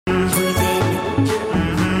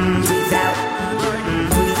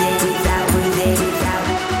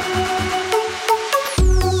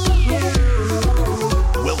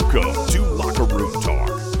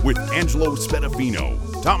Angelo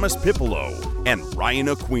Spadafino, Thomas Pippolo, and Ryan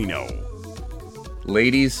Aquino.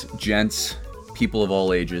 Ladies, gents, people of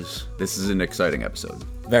all ages, this is an exciting episode.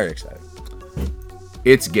 Very exciting.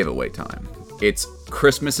 It's giveaway time. It's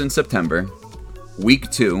Christmas in September, week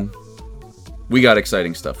 2. We got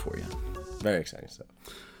exciting stuff for you. Very exciting stuff.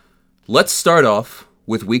 Let's start off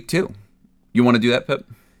with week 2. You want to do that, Pip?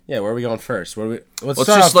 Yeah, where are we going first? Let's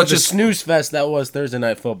start off with the snooze fest that was Thursday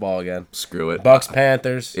Night Football again. Screw it. Bucks,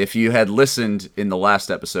 Panthers. If you had listened in the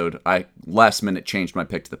last episode, I last minute changed my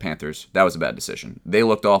pick to the Panthers. That was a bad decision. They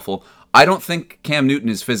looked awful. I don't think Cam Newton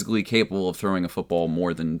is physically capable of throwing a football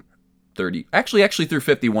more than 30. Actually threw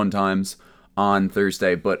 51 times on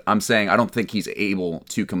Thursday, but I'm saying I don't think he's able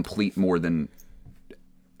to complete more than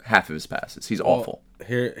half of his passes. He's awful.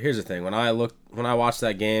 Here's the thing. When I watched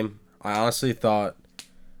that game, I honestly thought,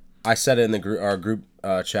 I said it in our group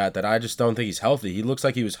chat, that I just don't think he's healthy. He looks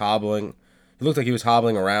like he was hobbling. He looked like he was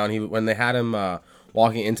hobbling around. When they had him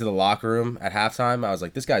walking into the locker room at halftime, I was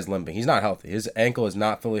like, this guy's limping. He's not healthy. His ankle is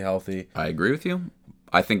not fully healthy. I agree with you.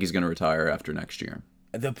 I think he's going to retire after next year.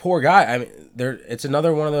 The poor guy. I mean, it's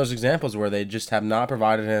another one of those examples where they just have not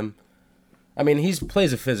provided him. I mean, he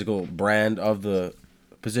plays a physical brand of the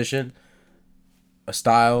position, a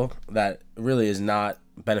style that really is not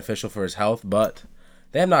beneficial for his health, but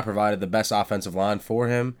they have not provided the best offensive line for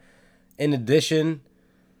him. In addition,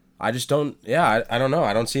 I just don't. Yeah, I don't know.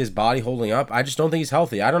 I don't see his body holding up. I just don't think he's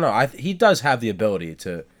healthy. I don't know. He does have the ability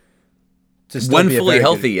to still when be fully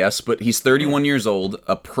healthy, yes, but he's 31 years old.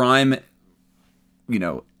 A prime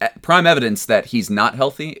evidence that he's not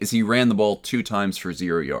healthy is he ran the ball 2 times for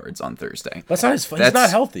 0 yards on Thursday. That's not his. He's not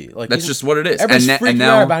healthy. That's just what it is. Everybody's freaking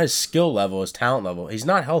out about his skill level, his talent level. He's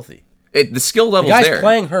not healthy. The skill level's there. The guy's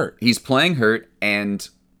playing hurt. He's playing hurt, and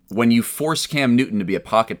when you force Cam Newton to be a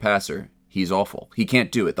pocket passer, he's awful. He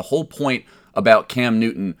can't do it. The whole point about Cam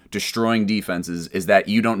Newton destroying defenses is that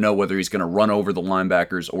you don't know whether he's going to run over the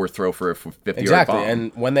linebackers or throw for a 50-yard bomb. Exactly,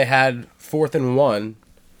 and when they had 4th and 1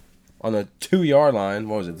 on the 2-yard line,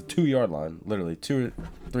 what was it? The 2-yard line, literally 2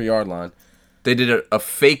 or 3-yard line. They did a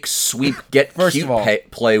fake sweep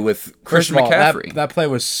play with Christian First of all, McCaffrey. That play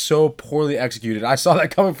was so poorly executed. I saw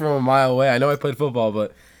that coming from a mile away. I know I played football,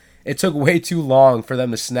 but it took way too long for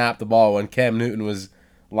them to snap the ball when Cam Newton was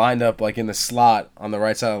lined up like in the slot on the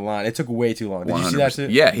right side of the line. It took way too long. Did 100%. You see that too?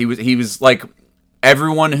 Yeah, he was like,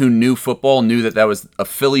 everyone who knew football knew that was a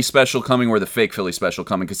Philly special coming or the fake Philly special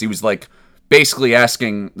coming, because he was like basically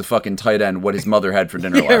asking the fucking tight end what his mother had for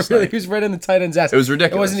dinner last night. He was right in the tight end's ass. It was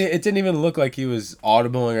ridiculous. It didn't even look like he was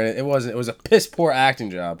audibling or anything. It wasn't. It was a piss poor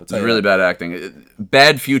acting job. It was really bad acting.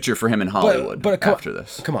 Bad future for him in Hollywood after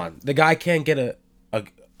this. Come on, the guy can't get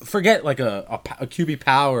forget like a QB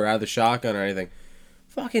power out of the shotgun or anything.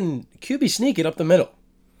 Fucking QB sneak it up the middle.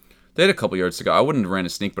 They had a couple yards to go. I wouldn't have ran a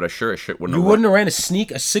sneak, but I sure as shit wouldn't have. You wouldn't have ran a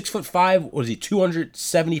sneak? A 6'5", what is he,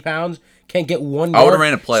 270 pounds? Can't get 1 yard? I would have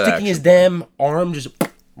ran a play sticking his damn arm just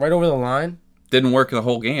right over the line? Didn't work the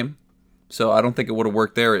whole game. So I don't think it would have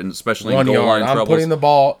worked there, and especially 1 in goal yard. line I'm troubles. putting the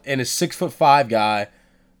ball in a 6'5" guy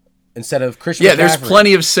instead of Christian Yeah, McCaffrey. there's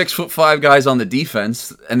plenty of 6'5" guys on the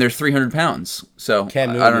defense, and they're 300 pounds. So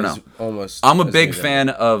Cam Newton I don't know. I'm a big fan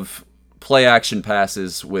of play action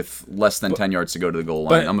passes with less than 10 yards to go to the goal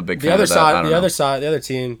line. I'm a big fan of that. The other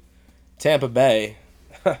team, Tampa Bay,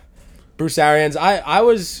 Bruce Arians. I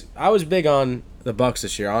was big on the Bucks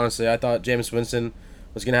this year. Honestly, I thought Jameis Winston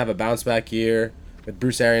was going to have a bounce back year with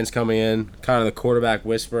Bruce Arians coming in, kind of the quarterback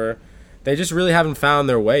whisperer. They just really haven't found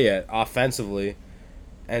their way yet offensively.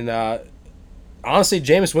 And honestly,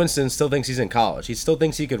 Jameis Winston still thinks he's in college. He still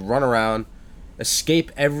thinks he could run around,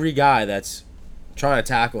 escape every guy that's trying to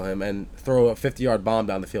tackle him, and throw a 50-yard bomb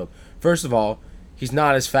down the field. First of all, he's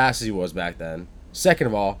not as fast as he was back then. Second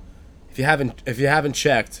of all, if you haven't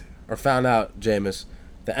checked or found out, Jameis,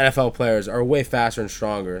 the NFL players are way faster and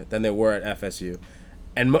stronger than they were at FSU.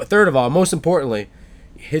 And third of all, most importantly,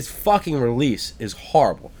 his fucking release is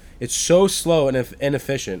horrible. It's so slow and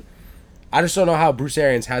inefficient. I just don't know how Bruce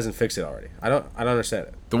Arians hasn't fixed it already. I don't understand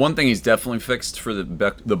it. The one thing he's definitely fixed for the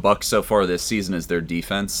Bucs so far this season is their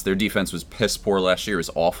defense. Their defense was piss poor last year. It was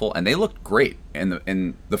awful, and they looked great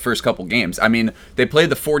in the first couple games. I mean, they played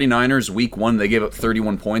the 49ers week 1. They gave up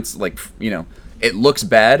 31 points. It looks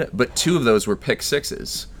bad, but 2 of those were pick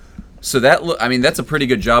sixes. So that's a pretty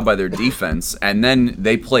good job by their defense. And then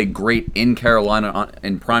they play great in Carolina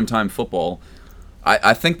in primetime football.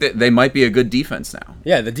 I think that they might be a good defense now.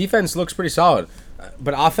 Yeah, the defense looks pretty solid.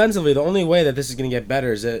 But offensively, the only way that this is going to get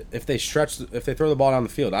better is that if they throw the ball down the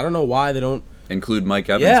field. I don't know why they don't include Mike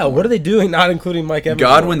Evans. Yeah, more. What are they doing not including Mike Evans?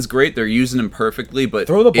 Godwin's great. They're using him perfectly, but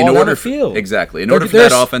throw the ball down the field. Exactly. In order for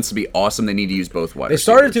that offense to be awesome, they need to use both wide receivers. They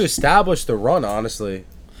started to establish the run, honestly.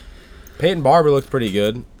 Peyton Barber looked pretty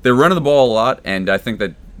good. They're running the ball a lot, and I think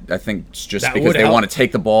it's just that because they want to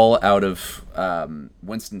take the ball out of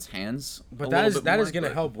Winston's hands. But that is going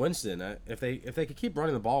to help Winston. If they could keep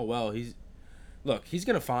running the ball well, he's going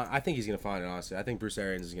to find. I think he's going to find it. Honestly, I think Bruce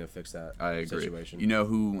Arians is going to fix that. I agree. Situation. You know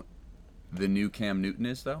who the new Cam Newton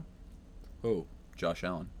is, though? Who? Josh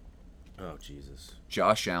Allen. Oh Jesus!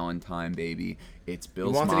 Josh Allen time, baby. It's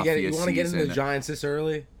Bills Mafia season. You want to get into the Giants this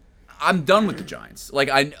early? I'm done with the Giants.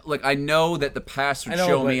 I know that the past would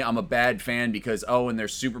show me I'm a bad fan because in their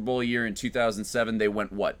Super Bowl year in 2007 they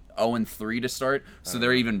went 0-3 to start, so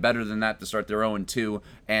they're even better than that to start. They're 0-2,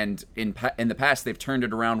 and in the past they've turned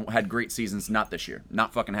it around, had great seasons. Not this year,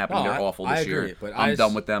 not fucking happening. They're awful this year. But I'm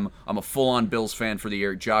done with them. I'm a full-on Bills fan for the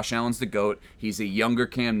year. Josh Allen's the GOAT. He's a younger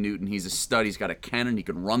Cam Newton. He's a stud. He's got a cannon. He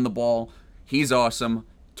can run the ball. He's awesome.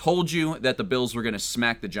 Told you that the Bills were going to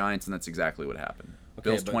smack the Giants, and that's exactly what happened.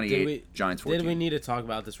 Okay, Bills 28, Giants 14. Did we need to talk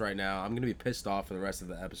about this right now? I'm going to be pissed off for the rest of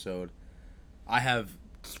the episode. I have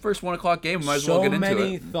it's the first 1 o'clock game. We might as well get into it. So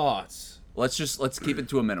many thoughts. Let's keep it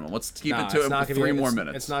to a minimum. Let's keep it to 3 more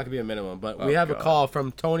minutes. It's not going to be a minimum, but we have a call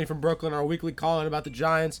from Tony from Brooklyn, our weekly call-in about the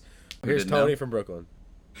Giants. Here's Tony from Brooklyn.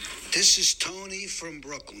 This is Tony from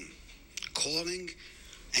Brooklyn calling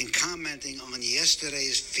and commenting on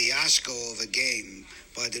yesterday's fiasco of a game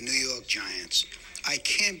by the New York Giants. I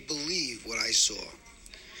can't believe what I saw.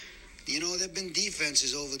 You know, there have been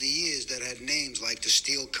defenses over the years that had names like the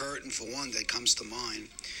Steel Curtain, for one, that comes to mind.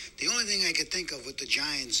 The only thing I could think of with the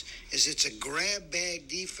Giants is it's a grab bag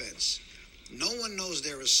defense. No one knows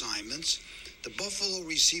their assignments. The Buffalo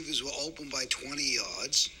receivers were open by 20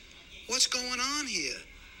 yards. What's going on here?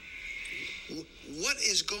 What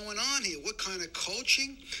is going on here? What kind of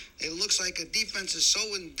coaching? It looks like a defense is so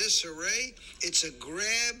in disarray. It's a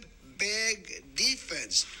grab bag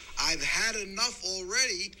defense. I've had enough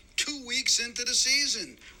already 2 weeks into the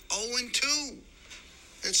season. 0-2.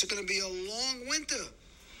 It's going to be a long winter.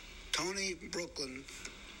 Tony Brooklyn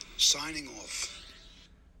signing off.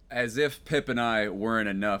 As if Pip and I weren't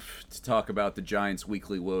enough to talk about the Giants'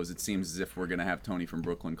 weekly woes, it seems as if we're going to have Tony from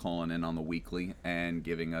Brooklyn calling in on the weekly and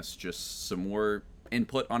giving us just some more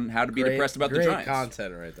input on how to be depressed about the Giants. Great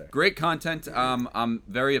content right there. Great content. I'm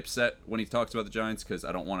very upset when he talks about the Giants because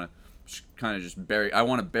I don't want to kind of just bury. I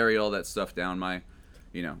want to bury all that stuff down. My,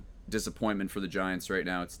 disappointment for the Giants right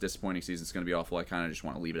now. It's a disappointing season. It's going to be awful. I kind of just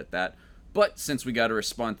want to leave it at that. But since we got to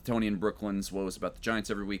respond to Tony and Brooklyn's woes about the Giants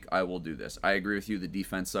every week, I will do this. I agree with you. The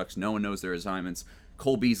defense sucks. No one knows their assignments.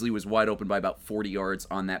 Cole Beasley was wide open by about 40 yards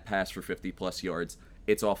on that pass for 50-plus yards.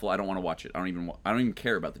 It's awful. I don't want to watch it. I don't even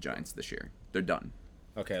care about the Giants this year. They're done.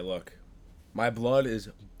 Okay, look. My blood is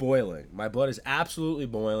boiling. My blood is absolutely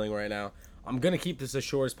boiling right now. I'm going to keep this as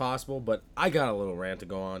short as possible, but I got a little rant to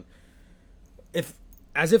go on.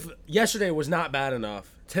 As if yesterday was not bad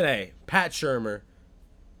enough, today, Pat Shurmur,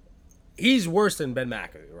 he's worse than Ben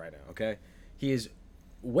McAdoo right now, okay? He is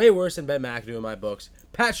way worse than Ben McAdoo in my books.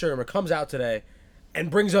 Pat Shurmur comes out today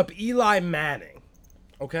and brings up Eli Manning,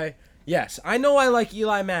 okay? Yes, I know I like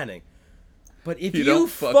Eli Manning, but if you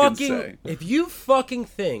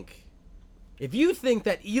think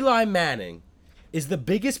that Eli Manning is the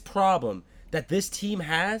biggest problem that this team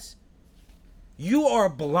has, you are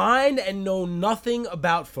blind and know nothing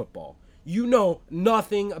about football. You know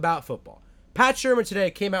nothing about football. Pat Shurmur today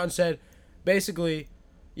came out and said, basically,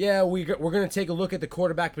 yeah, we're going to take a look at the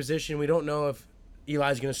quarterback position. We don't know if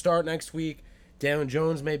Eli's going to start next week. Daniel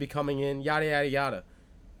Jones may be coming in, yada, yada, yada.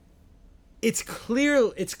 It's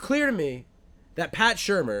clear to me that Pat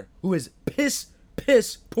Shurmur, who is piss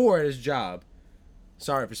poor at his job,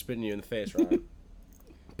 sorry for spitting you in the face, Ryan,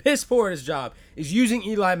 piss poor at his job, is using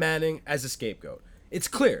Eli Manning as a scapegoat. It's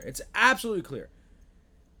clear. It's absolutely clear.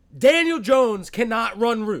 Daniel Jones cannot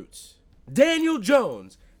run routes. Daniel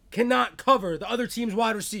Jones cannot cover the other team's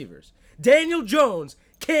wide receivers. Daniel Jones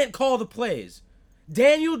can't call the plays.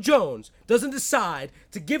 Daniel Jones doesn't decide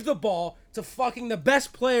to give the ball to fucking the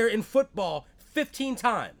best player in football 15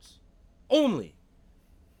 times. Only.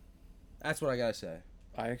 That's what I gotta say.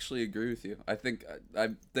 I actually agree with you. I think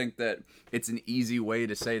that it's an easy way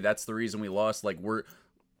to say that's the reason we lost. Like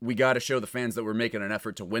we got to show the fans that we're making an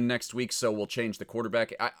effort to win next week, so we'll change the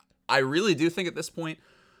quarterback. I really do think at this point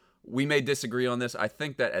we may disagree on this. I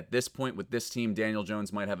think that at this point with this team, Daniel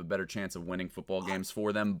Jones might have a better chance of winning football games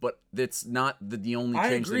for them, but it's not the only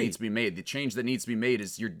change that needs to be made. The change that needs to be made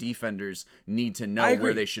is your defenders need to know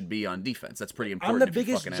where they should be on defense. That's pretty important. I'm the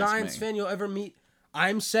biggest Giants fan you'll ever meet.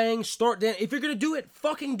 I'm saying start Dan. If you're going to do it,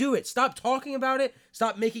 fucking do it. Stop talking about it.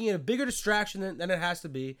 Stop making it a bigger distraction than it has to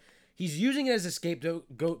be. He's using it as a scapegoat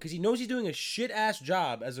because he knows he's doing a shit-ass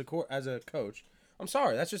job as a coach. I'm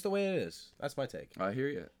sorry. That's just the way it is. That's my take. I hear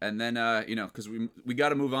you. And then, because we got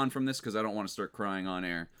to move on from this because I don't want to start crying on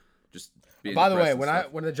air. Just by the way,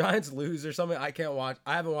 when the Giants lose or something, I can't watch.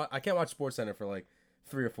 I can't watch SportsCenter for like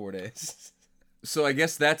 3 or 4 days. So I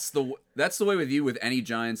guess that's the way with you with any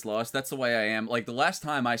Giants loss. That's the way I am. Like the last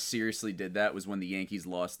time I seriously did that was when the Yankees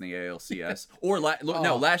lost in the ALCS. Or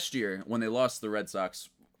last year when they lost to the Red Sox.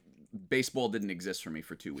 Baseball didn't exist for me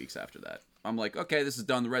for 2 weeks after that. I'm like, okay, this is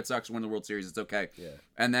done. The Red Sox win the World Series. It's okay. Yeah.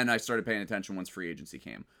 And then I started paying attention once free agency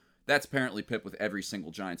came. That's apparently Pip with every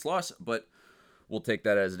single Giants loss, but we'll take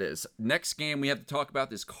that as it is. Next game we have to talk about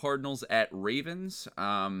this Cardinals at Ravens.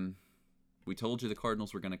 We told you the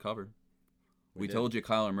Cardinals were going to cover. We told you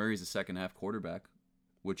Kyler Murray's a second-half quarterback,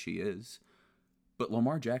 which he is. But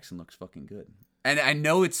Lamar Jackson looks fucking good. And I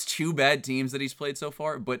know it's 2 bad teams that he's played so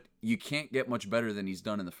far, but you can't get much better than he's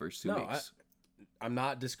done in the first 2 weeks. I'm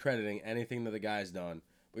not discrediting anything that the guy's done.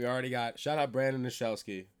 We already got, shout out Brendan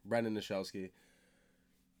Nischelski.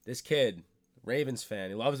 This kid, Ravens fan,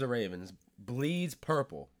 he loves the Ravens, bleeds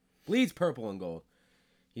purple and gold.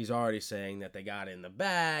 He's already saying that they got it in the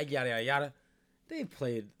bag, yada, yada, yada. They've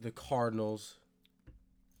played the Cardinals.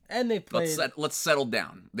 And they played. Let's settle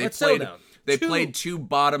down. They played 2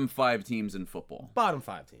 bottom 5 teams in football. Bottom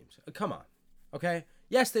 5 teams. Come on. Okay?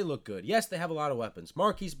 Yes, they look good. Yes, they have a lot of weapons.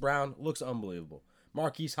 Marquise Brown looks unbelievable.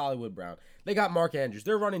 Marquise Hollywood Brown. They got Mark Andrews.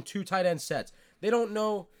 They're running 2 tight end sets. They don't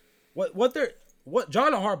know what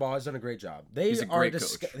John Harbaugh has done a great job. He's a great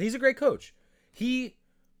coach. He's a great coach. He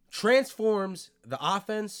transforms the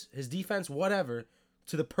offense, his defense, whatever,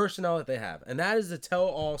 to the personnel that they have. And that is the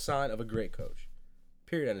tell-all sign of a great coach.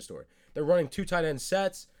 Period. End of story. They're running 2 tight end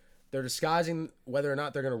sets. They're disguising whether or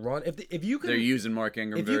not they're going to run. If you can, they're using Mark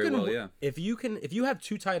Ingram very well. Yeah. If you have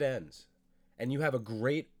 2 tight ends, and you have a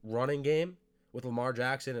great running game with Lamar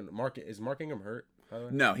Jackson and is Mark Ingram hurt?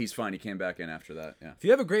 No, he's fine. He came back in after that. Yeah. If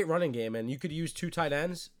you have a great running game and you could use 2 tight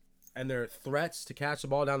ends and they're threats to catch the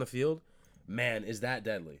ball down the field, man, is that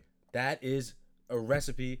deadly? That is a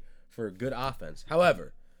recipe for a good offense.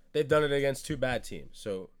 However, they've done it against 2 bad teams,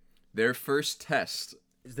 so. Their first test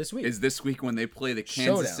is this week when they play the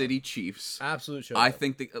Kansas City Chiefs. Absolute showdown. I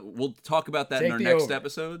think we'll talk about that in our next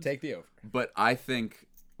episode. Take the over. But I think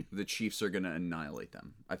the Chiefs are going to annihilate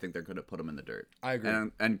them. I think they're going to put them in the dirt. I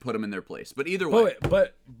agree. And put them in their place. But either way.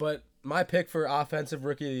 But my pick for Offensive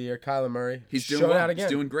Rookie of the Year, Kyler Murray. He's doing well. He's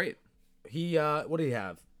doing great. He what did he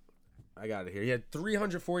have? I got it here. He had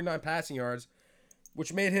 349 passing yards,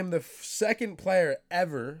 which made him the second player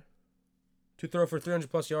ever to throw for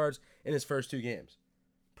 300-plus yards in his first 2 games.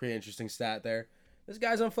 Pretty interesting stat there. This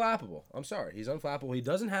guy's unflappable. I'm sorry. He's unflappable. He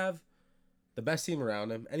doesn't have the best team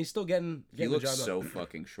around him, and he's still getting the job done. He looks so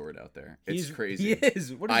fucking short out there. It's crazy. He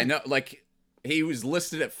is. I know. Like, he was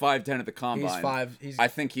listed at 5'10" at the combine. I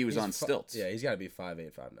think he was on stilts. Yeah, he's got to be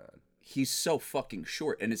 5'8", 5'9". He's so fucking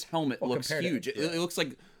short, and his helmet looks huge. It looks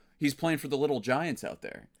like he's playing for the little Giants out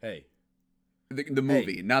there. Hey. The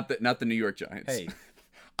movie, not the New York Giants. Hey.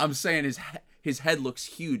 I'm saying his head looks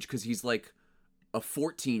huge because he's like a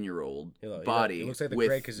 14-year-old body he looks like the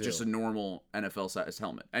with just a normal NFL-sized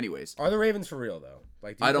helmet. Anyways. Are the Ravens for real, though?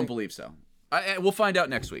 I don't believe so. We'll find out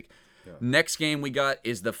next week. Yeah. Next game we got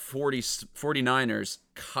is the 49ers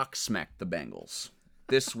cocksmacked the Bengals.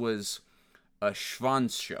 This was a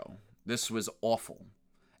Schwanz show. This was awful.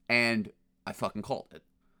 And I fucking called it.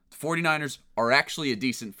 The 49ers are actually a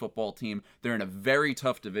decent football team. They're in a very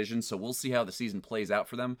tough division, so we'll see how the season plays out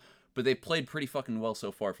for them. But they played pretty fucking well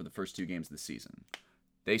so far for the first 2 games of the season.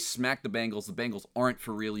 They smacked the Bengals. The Bengals aren't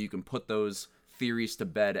for real. You can put those theories to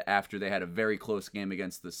bed after they had a very close game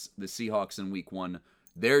against the Seahawks in week 1.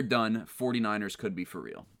 They're done. 49ers could be for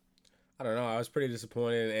real. I don't know. I was pretty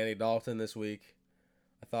disappointed in Andy Dalton this week.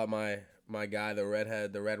 I thought my guy, the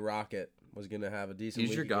redhead, the Red Rocket, was going to have a decent week.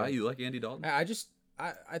 He's your guy? You like Andy Dalton?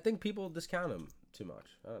 I think people discount him too much.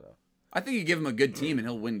 I don't know. I think you give him a good team and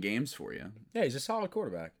he'll win games for you. Yeah, he's a solid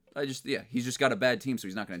quarterback. He's just got a bad team, so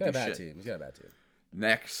he's not going to do shit. He's got a bad team.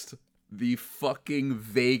 Next, the fucking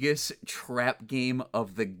Vegas trap game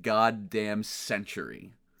of the goddamn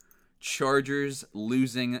century. Chargers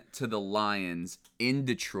losing to the Lions in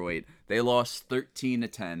Detroit. They lost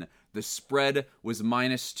 13-10. The spread was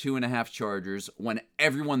minus 2.5 Chargers when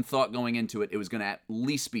everyone thought going into it was going to at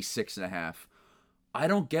least be 6.5. I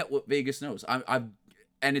don't get what Vegas knows.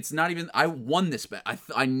 And it's not even. I won this bet.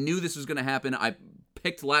 I knew this was going to happen. I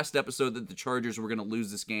picked last episode that the Chargers were going to lose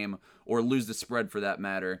this game or lose the spread for that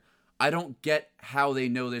matter. I don't get how they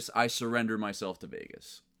know this. I surrender myself to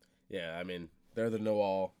Vegas. Yeah, I mean, they're the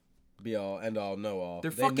know-all, be-all, end-all, know-all. They're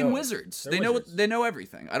fucking wizards. They know wizards. They know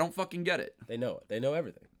everything. I don't fucking get it. They know it. They know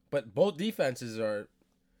everything. But both defenses are,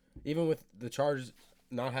 even with the Chargers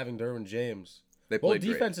not having Derwin James, both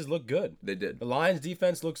defenses look good. They did. The Lions'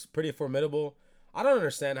 defense looks pretty formidable. I don't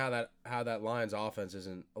understand how that Lions' offense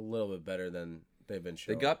isn't a little bit better than they've been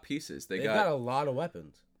showing. They got pieces. They've got a lot of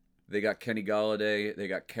weapons. They got Kenny Golladay. They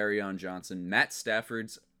got Kerryon Johnson. Matt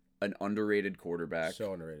Stafford's an underrated quarterback.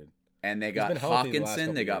 So underrated. And they got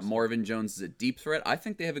Hawkinson. They got Marvin Jones as a deep threat. I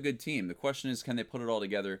think they have a good team. The question is, can they put it all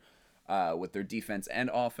together with their defense and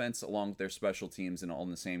offense, along with their special teams, and all in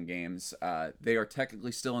the same games? They are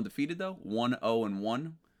technically still undefeated, though.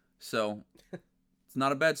 1-0-1. So it's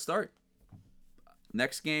not a bad start.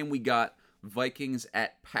 Next game, we got Vikings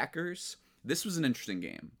at Packers. This was an interesting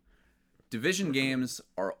game. Division games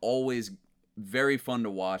are always very fun to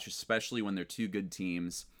watch, especially when they're two good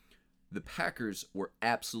teams. The Packers were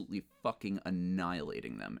absolutely fucking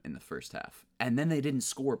annihilating them in the first half. And then they didn't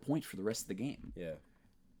score a point for the rest of the game. Yeah.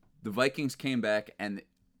 The Vikings came back, and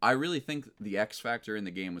I really think the X factor in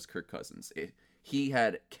the game was Kirk Cousins. He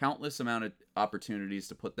had countless amount of opportunities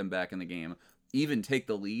to put them back in the game, even take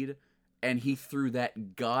the lead, and he threw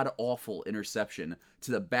that god-awful interception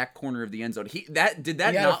to the back corner of the end zone. He had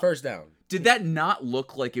a first down. Did that not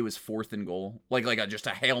look like it was 4th and goal? Like just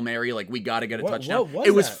a Hail Mary, like we got to get a touchdown? What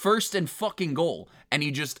it was that? 1st and fucking goal, and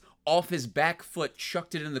he just off his back foot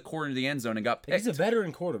chucked it in the corner of the end zone and got picked. He's a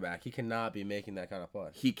veteran quarterback. He cannot be making that kind of play.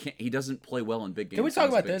 He can't. He doesn't play well in big games. Can we talk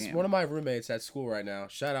about this? One of my roommates at school right now,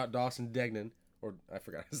 shout out Dawson Degnan, or I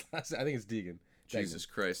forgot his last name. I think it's Deegan. Jesus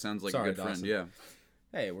Christ, sounds like Sorry, a good Dawson. friend. Yeah.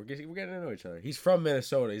 Hey, we're getting to know each other. He's from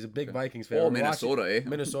Minnesota. He's a big Vikings fan. Oh, Minnesota, eh?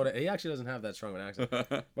 Minnesota. He actually doesn't have that strong an accent.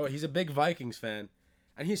 But he's a big Vikings fan.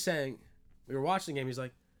 And he's saying, we were watching the game, he's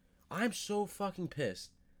like, I'm so fucking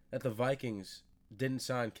pissed that the Vikings didn't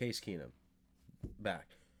sign Case Keenum back.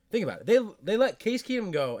 Think about it. They let Case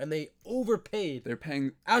Keenum go, and they overpaid. They're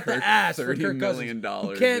paying out the ass for $30 Kirk million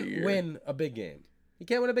Cousins. He can't win a big game. He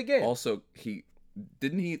can't win a big game. Also,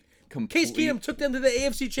 Case Keenum took them to the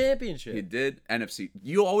AFC Championship. He did. NFC.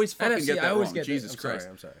 You always fucking NFC, get that I always wrong. Get Jesus I'm Christ.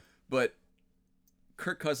 Sorry, I'm sorry. But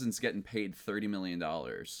Kirk Cousins getting paid $30 million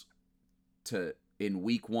to, in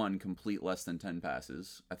week 1, complete less than 10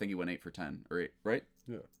 passes. I think he went 8 for 10, or 8, right?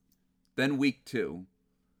 Yeah. Then week 2,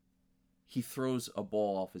 he throws a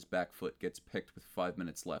ball off his back foot, gets picked with 5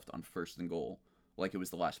 minutes left on 1st and goal, like it was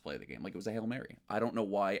the last play of the game, like it was a Hail Mary. I don't know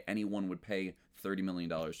why anyone would pay $30 million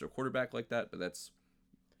to a quarterback like that, but that's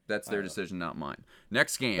their decision, not mine.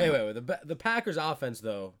 Next game. Wait. The Packers' offense,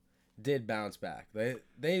 though, did bounce back.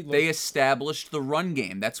 They established the run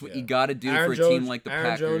game. That's what you got to do for a team like the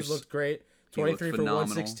Packers. Aaron Jones looked great. 23 for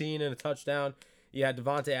 116 and a touchdown. You had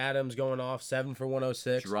Devontae Adams going off, 7 for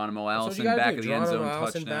 106. Geronimo Allison back of the end zone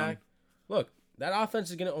touchdown. Back. Look, that offense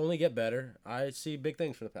is going to only get better. I see big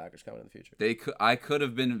things for the Packers coming in the future. I could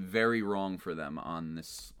have been very wrong for them on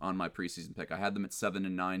my preseason pick. I had them at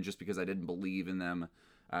 7-9 just because I didn't believe in them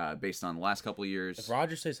based on the last couple of years. If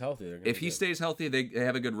Rodgers stays healthy, they're going if he stays healthy, they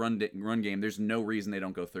have a good run game. There's no reason they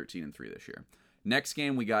don't go 13-3 this year. Next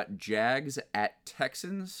game, we got Jags at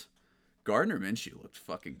Texans. Gardner Minshew looked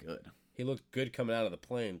fucking good. He looked good coming out of the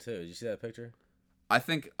plane too. Did you see that picture? I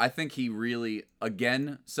think he really,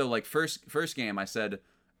 again, so like first game I said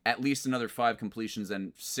at least another 5 completions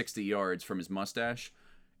and 60 yards from his mustache.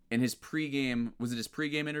 In his pregame, was it his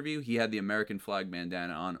pregame interview? He had the American flag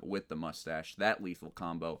bandana on with the mustache. That lethal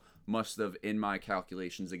combo must have, in my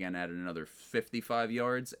calculations, again added another 55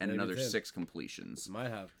 yards and another 6 completions. Might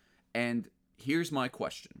have. And here's my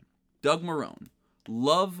question. Doug Marrone,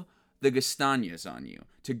 love the Gastañas on you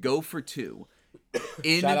to go for 2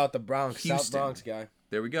 in shout out the Bronx, Houston. South Bronx guy.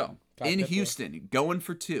 There we go. Top in Pitbull. Houston, going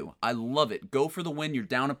for 2. I love it. Go for the win. You're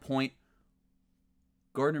down a point.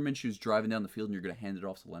 Gardner Minshew's driving down the field and you're going to hand it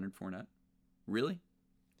off to Leonard Fournette? Really?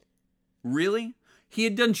 Really? He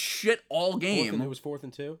had done shit all game. It was 4th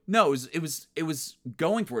and 2? No, it was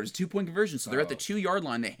going for it. It was a 2-point conversion. So they're at the 2-yard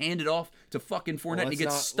line. They hand it off to fucking Fournette and he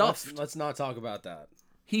gets stuffed. Let's not talk about that.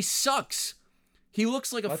 He sucks. He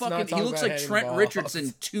looks like he looks like Trent balls.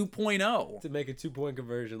 Richardson 2.0. To make a 2-point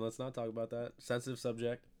conversion, let's not talk about that. Sensitive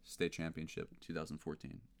subject. State championship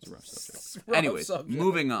 2014. It's a rough subject. Rough Anyways, subject.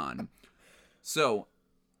 moving on. So,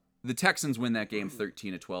 the Texans win that game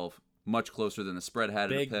 13-12. much closer than the spread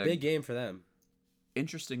had it pegged. Big game for them.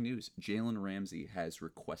 Interesting news. Jalen Ramsey has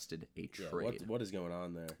requested a trade. What is going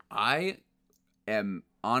on there? I am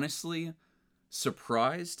honestly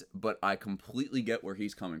surprised, but I completely get where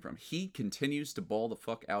he's coming from. He continues to ball the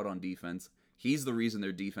fuck out on defense. He's the reason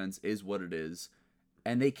their defense is what it is,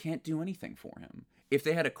 and they can't do anything for him. If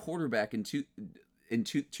they had a quarterback two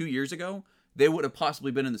years ago, they would have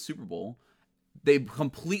possibly been in the Super Bowl. They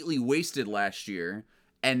completely wasted last year,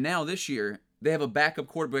 and now this year they have a backup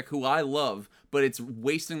quarterback who I love, but it's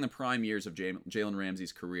wasting the prime years of Jalen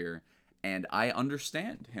Ramsey's career, and I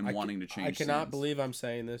understand him wanting to change. I cannot believe I'm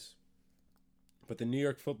saying this, but the New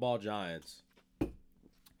York Football Giants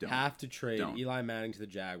have to trade Eli Manning to the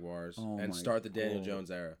Jaguars and start the Daniel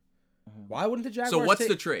Jones era. Why wouldn't the Jaguars? So what's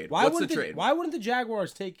the trade? Why wouldn't the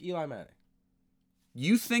Jaguars take Eli Manning?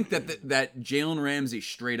 You think that Jalen Ramsey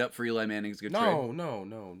straight up for Eli Manning is a good trade? No.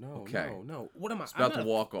 Okay. No. What am I? It's about to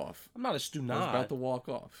walk off. I'm not a Stunad. I was about to walk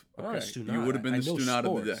off. Okay. I'm not a Stunad. You would have been the I know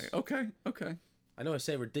Stunad of the sports. day. Okay. I know I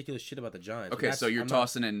say ridiculous shit about the Giants. Okay, so you're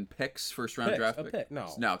tossing in picks, first round draft pick? No,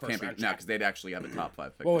 it can't be. No, because they'd actually have a top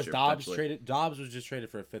 5 pick. What this was year, Dobbs potentially. traded? Dobbs was just traded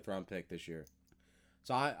for a 5th round pick this year.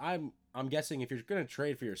 So I'm guessing if you're going to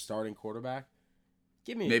trade for your starting quarterback,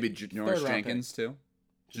 give me maybe Janoris Jenkins too.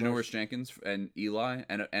 Janoris Jenkins and Eli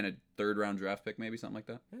and a 3rd round draft pick, maybe something like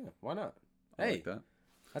that. Yeah, why not? I like that.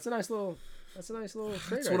 That's a nice little trade.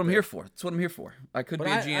 That's what I'm here for. That's what I'm here for. I could be a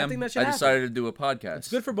GM. I think that should happen. Decided to do a podcast. It's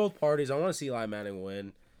good for both parties. I want to see Eli Manning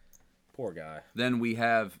win. Poor guy. Then we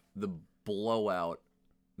have the blowout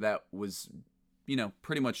that was,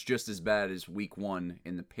 pretty much just as bad as week 1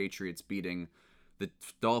 in the Patriots beating the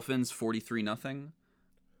Dolphins 43-0.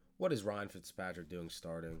 What is Ryan Fitzpatrick doing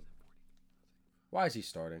starting? Why is he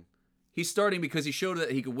starting? He's starting because he showed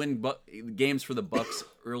that he could win games for the Bucs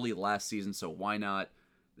early last season, so why not?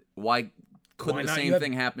 Why couldn't the same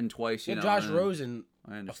thing happen twice? Josh Rosen,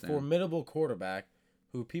 I a understand. formidable quarterback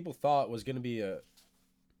who people thought was going to be a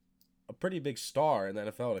pretty big star in the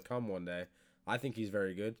NFL to come one day. I think he's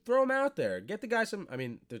very good. Throw him out there. Get the guy some. I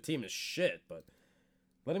mean, their team is shit, but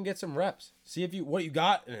let him get some reps. See what you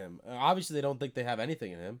got in him. Obviously, they don't think they have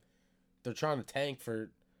anything in him. They're trying to tank for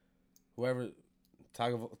whoever.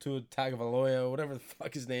 Tagovailoa, whatever the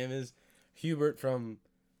fuck his name is, Herbert from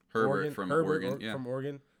Oregon. From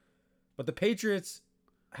Oregon. But the Patriots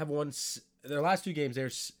have won their last 2 games.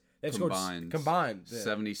 They've scored combined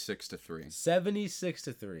 76-3.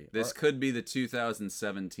 76-3. This could be the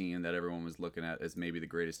 2017 that everyone was looking at as maybe the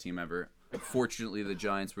greatest team ever. Fortunately, the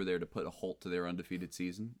Giants were there to put a halt to their undefeated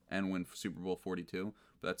season and win Super Bowl 42.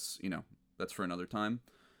 But that's for another time.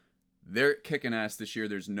 They're kicking ass this year.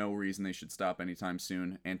 There's no reason they should stop anytime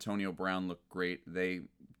soon. Antonio Brown looked great. They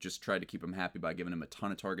just tried to keep him happy by giving him a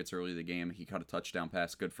ton of targets early in the game. He caught a touchdown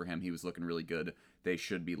pass. Good for him. He was looking really good. They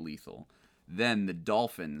should be lethal. Then the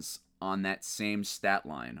Dolphins, on that same stat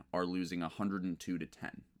line, are losing 102-10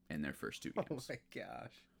 in their first 2 games. Oh my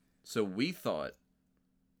gosh. So we thought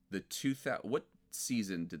what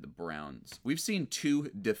season did the Browns... We've seen 2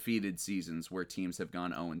 defeated seasons where teams have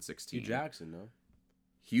gone 0-16. Hugh Jackson, no?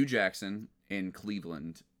 Hugh Jackson in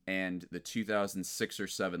Cleveland and the 2006 or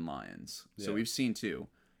 7 Lions. Yeah. So we've seen 2.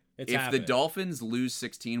 It's if happening. the Dolphins lose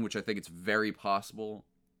 16, which I think it's very possible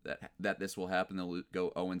that this will happen, they'll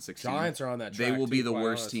go 0-16. Giants are on that track. They will be the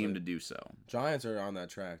worst team to do so. Giants are on that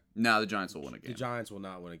track. No, the Giants will win a game. The Giants will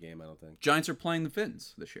not win a game, I don't think. Giants are playing the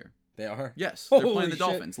Finns this year. They are? Yes. They're playing the shit.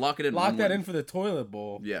 Dolphins. Lock it in. Lock that in for the toilet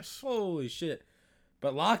bowl. Yes. Holy shit.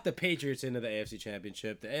 But lock the Patriots into the AFC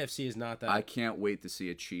Championship. The AFC is not that. I can't wait to see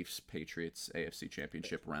a Chiefs-Patriots AFC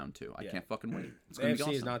Championship round 2. I can't fucking wait. It's the gonna AFC be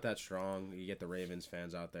awesome. is not that strong. You get the Ravens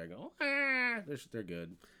fans out there going, they're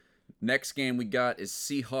good. Next game we got is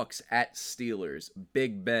Seahawks at Steelers.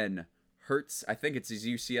 Big Ben hurts. I think it's his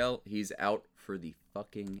UCL. He's out for the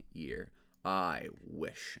fucking year. I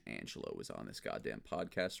wish Angelo was on this goddamn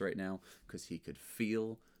podcast right now because he could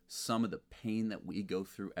feel some of the pain that we go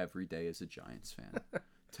through every day as a Giants fan.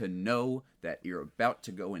 To know that you're about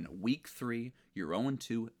to go in week 3, you're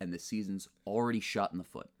 0-2, and the season's already shot in the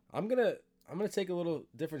foot. I'm gonna take a little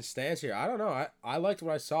different stance here. I don't know. I liked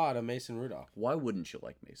what I saw out of Mason Rudolph. Why wouldn't you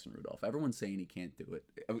like Mason Rudolph? Everyone's saying he can't do it.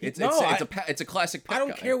 It's a classic. I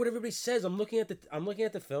don't care what everybody says. I'm looking at the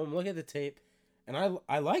film. I'm looking at the tape. And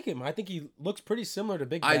I like him. I think he looks pretty similar to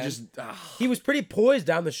Big Ben. He was pretty poised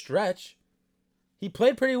down the stretch. He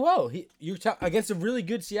played pretty well. Against a really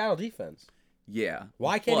good Seattle defense. Yeah.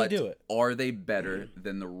 Why can't he do it? Are they better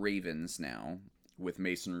than the Ravens now with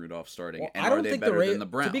Mason Rudolph starting? Well, and are they better than the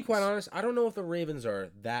Browns? To be quite honest, I don't know if the Ravens are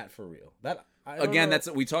that for real.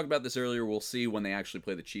 We talked about this earlier. We'll see when they actually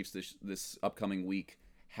play the Chiefs this upcoming week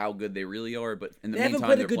how good they really are, but in the They haven't meantime,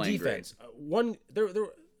 played they're a good playing defense.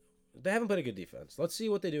 They haven't played a good defense. Let's see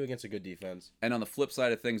what they do against a good defense. And on the flip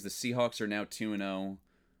side of things, the Seahawks are now 2-0.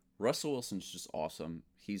 Russell Wilson's just awesome.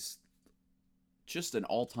 He's just an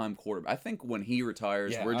all-time quarterback. I think when he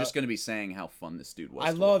retires, we're just going to be saying how fun this dude was.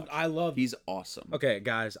 I love. He's awesome. Okay,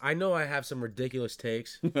 guys, I know I have some ridiculous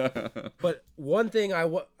takes, but one thing I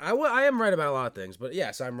am right about a lot of things. But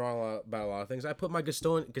yes, I'm wrong about a lot of things. I put my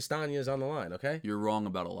Gastañas on the line. Okay, you're wrong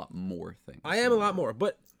about a lot more things. I am a lot more,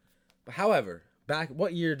 but however,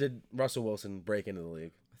 what year did Russell Wilson break into the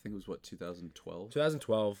league? I think it was 2012.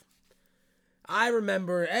 2012. I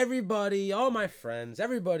remember everybody, all my friends,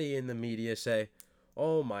 everybody in the media say,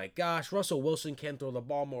 "Oh my gosh, Russell Wilson can't throw the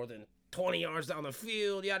ball more than 20 yards down the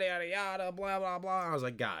field, yada, yada, yada, blah, blah, blah." I was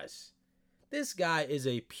like, guys, this guy is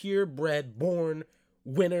a purebred, born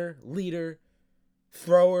winner, leader,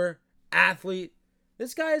 thrower, athlete.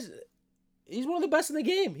 He's one of the best in the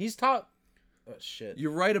game. He's top. Oh, shit.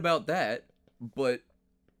 You're right about that, but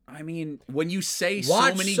I mean, when you say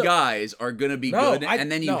so many guys are going to be good,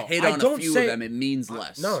 and then you hit on a few of them, it means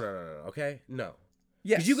less. No, okay? No.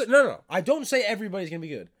 Yes. No. I don't say everybody's going to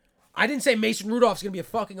be good. I didn't say Mason Rudolph's going to be a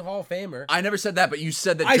fucking Hall of Famer. I never said that, but you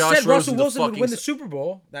said that I Josh said Russell Wilson would would win the Super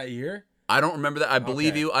Bowl that year. I don't remember that. I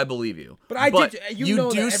believe you. But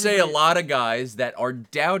you do say a lot of guys that are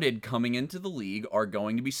doubted coming into the league are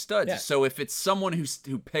going to be studs. Yeah. So if it's someone who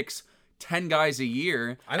picks 10 guys a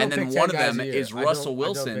year, and then one of them is Russell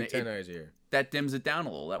Wilson, that dims it down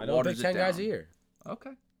a little. That waters it down. 10 guys a year.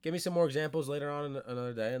 Okay. Give me some more examples later on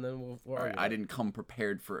another day, and then we'll all right, I didn't come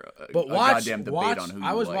prepared for a watch, goddamn debate on who you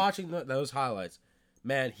I was like. watching those highlights.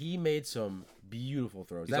 Man, he made some beautiful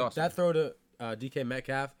throws. Awesome. That throw to DK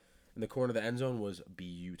Metcalf in the corner of the end zone was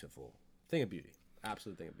beautiful. Thing of beauty.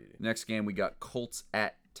 Absolute thing of beauty. Next game, we got Colts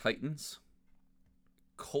at Titans.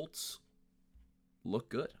 Colts look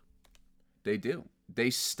good. They do. They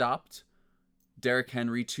stopped Derrick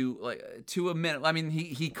Henry to a minute. I mean,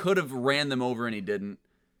 he could have ran them over and he didn't.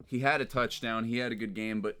 He had a touchdown. He had a good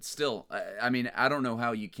game, but still, I mean, I don't know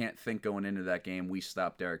how you can't think going into that game, we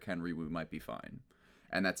stopped Derrick Henry, we might be fine.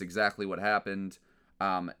 And that's exactly what happened.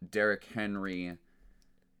 Derrick Henry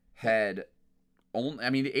had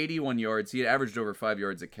 81 yards. He had averaged over 5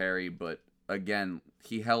 yards a carry, but again,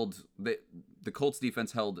 he held the Colts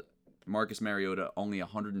defense held Marcus Mariota only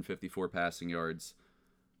 154 passing yards.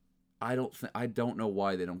 I don't know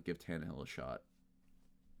why they don't give Tannehill a shot.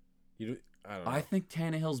 I don't know. I think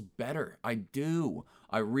Tannehill's better. I do.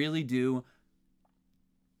 I really do.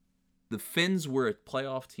 The Finns were a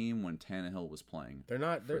playoff team when Tannehill was playing. They're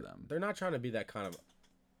not trying to be that kind of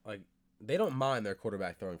they don't mind their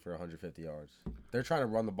quarterback throwing for 150 yards. They're trying to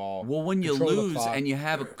run the ball. Well, when you lose and you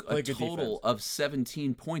have a total of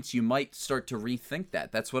 17 points, you might start to rethink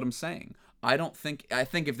that. That's what I'm saying. I think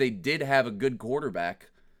if they did have a good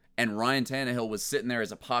quarterback and Ryan Tannehill was sitting there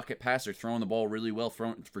as a pocket passer throwing the ball really well,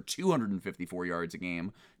 throwing for 254 yards a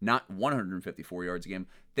game, not 154 yards a game,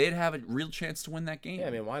 they'd have a real chance to win that game. Yeah,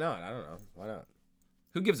 I mean, why not? I don't know. Why not?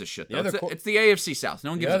 Who gives a shit, though? It's the AFC South. No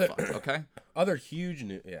one gives a fuck, okay? Other huge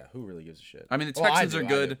news. Yeah, who really gives a shit? I mean, the Texans are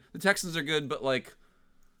good. The Texans are good, but,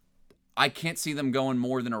 I can't see them going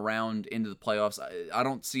more than a round into the playoffs. I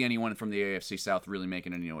don't see anyone from the AFC South really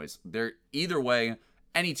making any noise. Either way,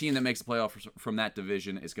 any team that makes the playoff from that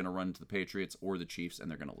division is going to run into the Patriots or the Chiefs,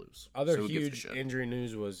 and they're going to lose. Other huge injury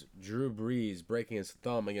news was Drew Brees breaking his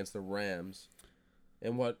thumb against the Rams.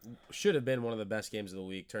 And what should have been one of the best games of the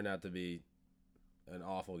week turned out to be an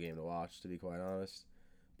awful game to watch, to be quite honest.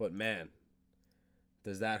 But man,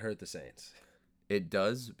 does that hurt the Saints? It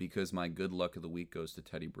does, because my good luck of the week goes to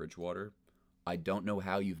Teddy Bridgewater. I don't know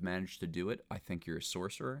how you've managed to do it. I think you're a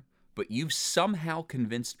sorcerer. But you've somehow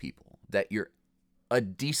convinced people that you're a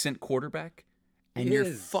decent quarterback, and you're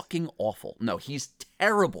fucking awful. No, he's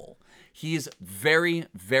terrible. He is very,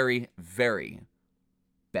 very, very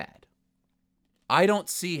bad. I don't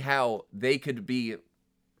see how they could be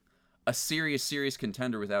a serious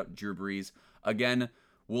contender without Drew Brees. Again,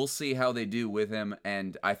 we'll see how they do with him,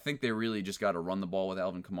 and I think they really just got to run the ball with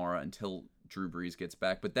Alvin Kamara until Drew Brees gets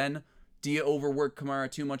back. But then, do you overwork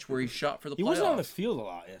Kamara too much where he shot for the playoffs? He wasn't on the field a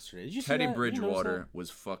lot yesterday. Did you see Teddy that? Bridgewater was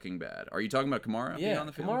fucking bad. Are you talking about Kamara being on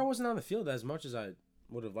the field? Kamara wasn't on the field as much as I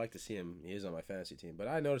would have liked to see him. He is on my fantasy team, but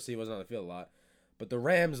I noticed he wasn't on the field a lot. But the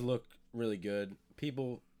Rams look really good.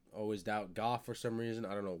 People always doubt Goff for some reason.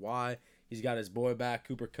 I don't know why. He's got his boy back,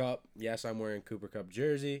 Cooper Kupp. Yes, I'm wearing Cooper Kupp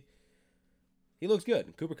jersey. He looks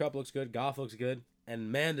good. Cooper Kupp looks good. Goff looks good.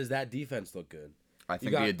 And man, does that defense look good. I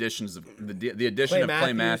think the addition of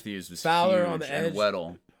Clay Matthews was Fowler huge, on the edge, and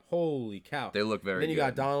Weddle. Holy cow. They look very good. Then you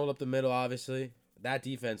got Donald up the middle, obviously. That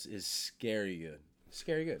defense is scary good.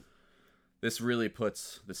 Scary good. This really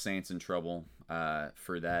puts the Saints in trouble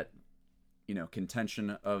for that,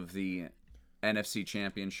 contention of the NFC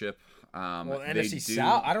Championship. NFC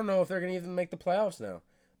South. I don't know if they're going to even make the playoffs now.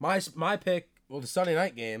 My pick, the Sunday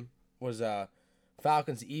night game was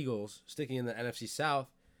Falcons-Eagles, sticking in the NFC South.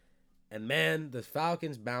 And, man, the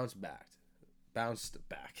Falcons bounced back.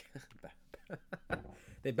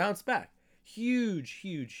 They bounced back.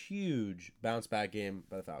 Huge bounce back game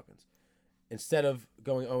by the Falcons. Instead of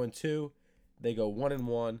going 0-2, they go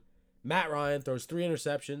 1-1. Matt Ryan throws 3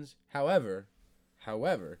 interceptions. However,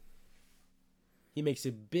 he makes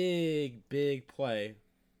a big play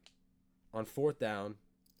on 4th down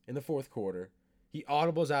in the 4th quarter. He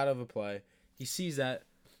audibles out of a play. He sees that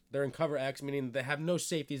they're in cover X, meaning they have no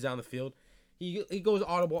safeties down the field. He goes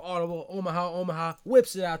audible, Omaha,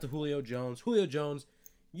 whips it out to Julio Jones. Julio Jones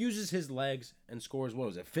uses his legs and scores,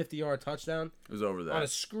 50-yard touchdown? It was over that. On a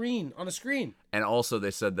screen. And also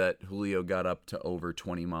they said that Julio got up to over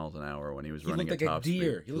 20 miles an hour when he was running at top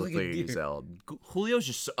speed. He looked like a deer. Gazelle. Julio's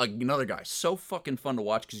just another guy. So fucking fun to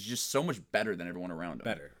watch because he's just so much better than everyone around him.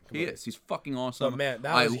 Better. He is. He's fucking awesome. But man,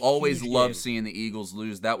 that I was a always huge love game. seeing the Eagles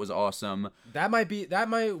lose. That was awesome. That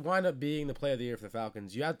might wind up being the play of the year for the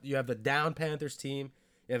Falcons. You have the down Panthers team.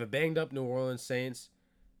 You have a banged up New Orleans Saints.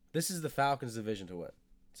 This is the Falcons' division to win.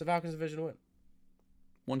 It's the Falcons' division to win.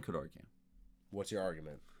 One could argue. What's your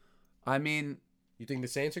argument? I mean, You think the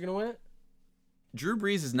Saints are going to win it? Drew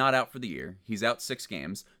Brees is not out for the year. He's out 6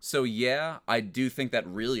 games. So yeah, I do think that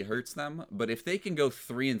really hurts them. But if they can go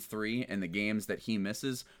 3-3 in the games that he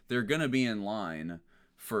misses, they're going to be in line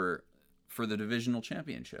for the divisional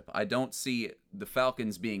championship. I don't see the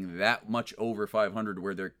Falcons being that much over 500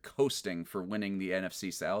 where they're coasting for winning the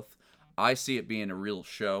NFC South. I see it being a real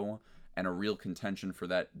show and a real contention for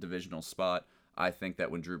that divisional spot. I think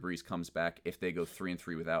that when Drew Brees comes back, if they go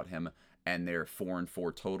 3-3 without him and they're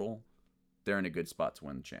 4-4 total, they're in a good spot to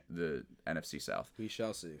win the NFC South. We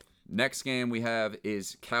shall see. Next game we have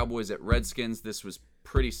is Cowboys at Redskins. This was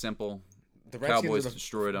pretty simple. The Redskins Cowboys are the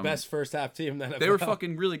destroyed them. best first half team in the NFL. They were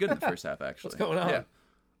fucking really good in the first half, actually. What's going on? Yeah.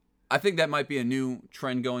 I think that might be a new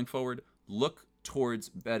trend going forward. Look towards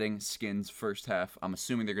betting Skins first half. I'm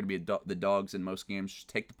assuming they're going to be the dogs in most games. Just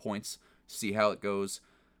take the points, see how it goes.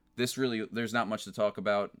 There's not much to talk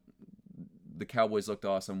about. The Cowboys looked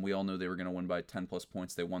awesome. We all knew they were going to win by 10-plus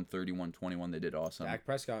points. They won 31-21. They did awesome. Dak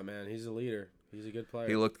Prescott, man, he's a leader. He's a good player.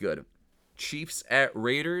 He looked good. Chiefs at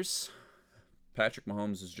Raiders. Patrick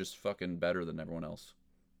Mahomes is just fucking better than everyone else.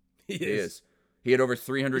 He is. He had over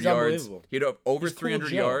 300 yards. He had over 300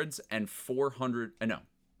 cool yards and 300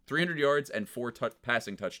 yards and 4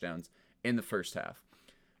 passing touchdowns in the first half.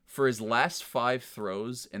 For his last 5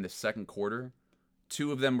 throws in the second quarter,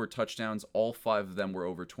 2 of them were touchdowns. All 5 of them were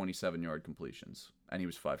over 27-yard completions, and he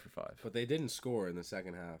was 5 for 5. But they didn't score in the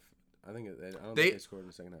second half. I don't think they scored in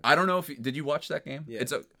the second half. I don't know if did you watch that game? Yeah.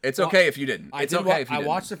 It's okay if you didn't. It's okay if you didn't. I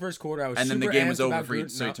watched the first quarter. I was and then the super game was amped over about for you,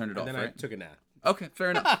 Gruden, so you turned it off. And then right? I took a nap. Okay, fair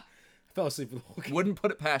enough. I fell asleep for the whole game. Wouldn't put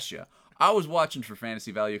it past you. I was watching for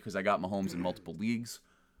fantasy value because I got Mahomes in multiple leagues.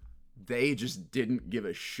 They just didn't give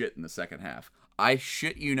a shit in the second half. I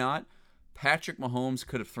shit you not. Patrick Mahomes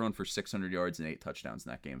could have thrown for 600 yards and 8 touchdowns in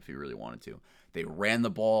that game if he really wanted to. They ran the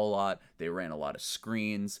ball a lot. They ran a lot of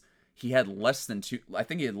screens. He had less than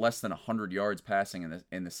 100 yards passing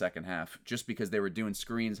in the second half just because they were doing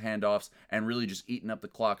screens, handoffs, and really just eating up the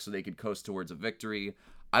clock so they could coast towards a victory.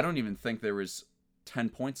 I don't even think there was 10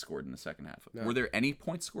 points scored in the second half. No. Were there any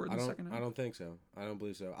points scored in the second half? I don't think so. I don't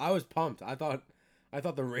believe so. I was pumped. I thought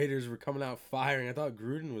the Raiders were coming out firing. I thought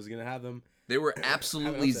Gruden was going to have them. They were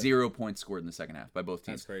absolutely 0 points scored in the second half by both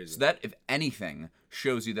teams. That's crazy. So that, if anything,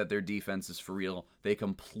 shows you that their defense is for real. They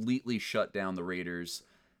completely shut down the Raiders.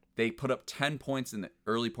 They put up 10 points in the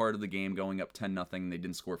early part of the game, going up 10-0. They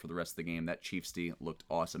didn't score for the rest of the game. That Chiefs D looked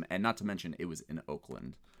awesome. And not to mention, it was in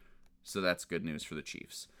Oakland. So that's good news for the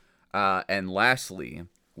Chiefs. And lastly,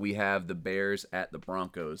 we have the Bears at the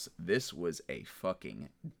Broncos. This was a fucking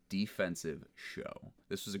defensive show.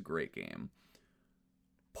 This was a great game.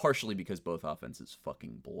 Partially because both offenses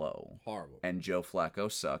fucking blow. Horrible. And Joe Flacco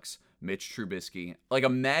sucks. Mitch Trubisky. Like,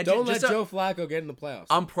 imagine... Don't let Joe Flacco get in the playoffs.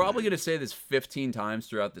 I'm probably going to say this 15 times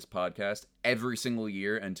throughout this podcast, every single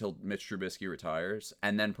year until Mitch Trubisky retires,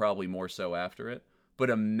 and then probably more so after it. But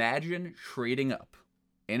imagine trading up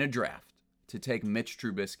in a draft to take Mitch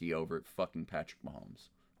Trubisky over fucking Patrick Mahomes.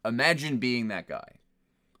 Imagine being that guy.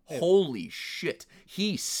 Holy shit.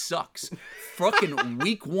 He sucks. Fucking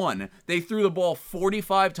week 1, they threw the ball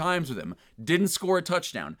 45 times with him. Didn't score a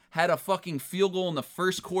touchdown. Had a fucking field goal in the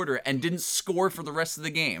first quarter and didn't score for the rest of the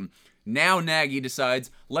game. Now Nagy decides,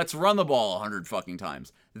 let's run the ball 100 fucking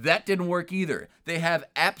times. That didn't work either. They have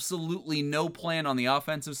absolutely no plan on the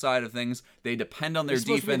offensive side of things. They depend on their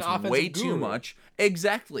defense way too much.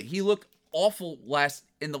 Exactly. He looked awful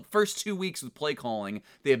in the first 2 weeks with play calling.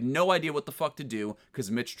 They have no idea what the fuck to do because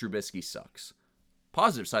Mitch Trubisky sucks.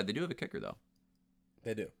 Positive side, they do have a kicker, though.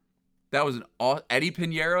 They do. That was Eddie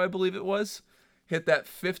Pinheiro, I believe it was. Hit that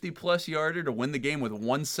 50-plus yarder to win the game with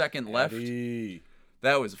 1 second left. Eddie.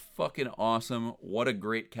 That was fucking awesome. What a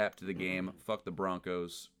great cap to the game. Fuck the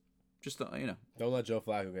Broncos. Just, Don't let Joe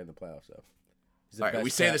Flacco get in the playoffs, though. All right, we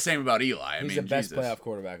say the same about Eli. He's the best playoff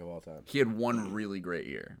quarterback of all time. He had one really great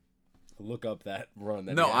year. Look up that run.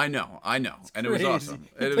 I know. And it was awesome.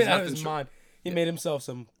 He played out of his mind. He made himself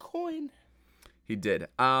some coin. He did.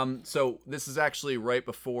 So this is actually right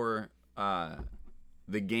before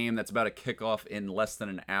the game that's about to kick off in less than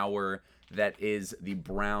an hour. That is the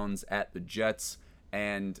Browns at the Jets.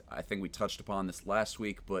 And I think we touched upon this last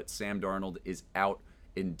week, but Sam Darnold is out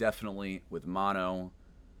indefinitely with mono.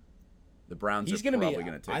 The Browns are probably going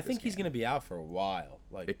to take this I think he's game. going to be out for a while.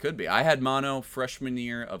 It could be. I had mono freshman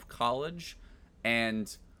year of college,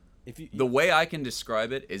 and the way I can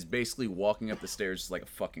describe it is basically walking up the stairs like a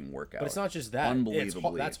fucking workout. But it's not just that.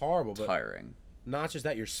 Unbelievably that's horrible. But tiring. Not just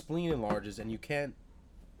that, your spleen enlarges, and you can't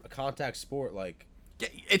a contact sport like.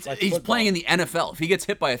 He's football. playing in the NFL. If he gets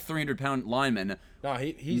hit by a 300-pound lineman, no,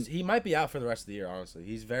 he might be out for the rest of the year. Honestly,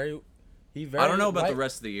 I don't know about the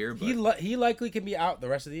rest of the year, but he likely can be out the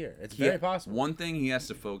rest of the year. It's very possible. One thing he has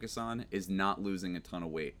to focus on is not losing a ton of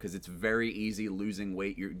weight, because it's very easy losing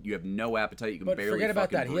weight. You have no appetite. You can barely. But forget about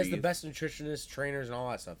that. Breathe. He has the best nutritionists, trainers, and all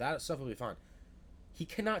that stuff. That stuff will be fine. He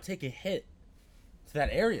cannot take a hit to that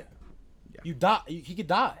area. Yeah. You die. He could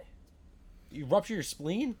die. You rupture your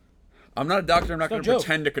spleen. I'm not a doctor. I'm not going to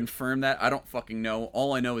pretend to confirm that. I don't fucking know.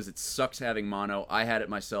 All I know is it sucks having mono. I had it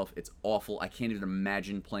myself. It's awful. I can't even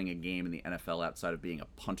imagine playing a game in the NFL outside of being a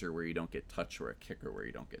punter where you don't get touched or a kicker where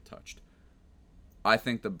you don't get touched. I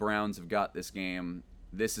think the Browns have got this game.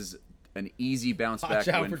 This is an easy bounce back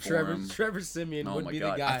win for him. Trevor Siemian would be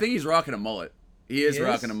the guy. I think he's rocking a mullet. He is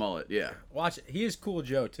rocking a mullet, yeah. Watch it. He is Cool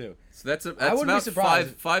Joe, too. So that's about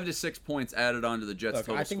 5 to 6 points added onto the Jets' total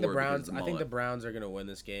score. I think the Browns are going to win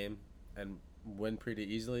this game and win pretty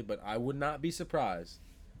easily, but I would not be surprised.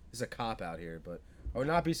 This is a cop out here, but I would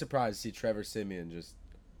not be surprised to see Trevor Siemian just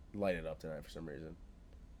light it up tonight for some reason.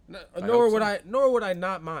 Nor would I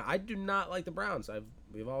not mind. I do not like the Browns.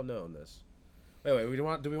 We've all known this. Wait. Do we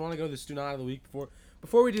want to go to the Stunad of the week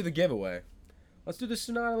before we do the giveaway? Let's do the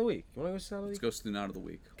Stunad of the week. You want to go Stunad of the week? Let's go Stunad of the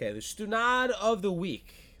week. Okay, the Stunad of the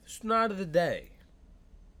week, the Stunad of the day,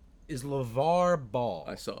 is LeVar Ball.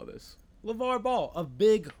 I saw this. LeVar Ball, a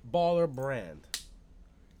big baller brand.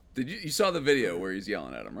 You saw the video where he's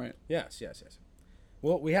yelling at him, right? Yes.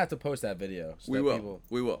 Well, we have to post that video. So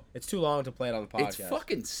we will. It's too long to play it on the podcast. It's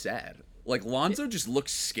fucking sad. Like, Lonzo just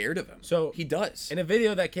looks scared of him. So he does. In a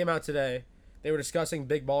video that came out today, they were discussing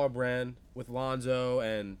big baller brand with Lonzo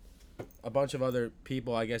and a bunch of other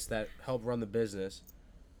people, I guess, that help run the business.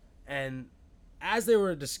 And as they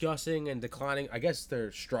were discussing and declining, I guess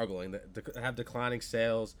they're struggling. They have declining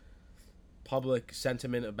sales. Public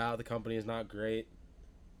sentiment about the company is not great.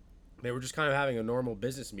 They were just kind of having a normal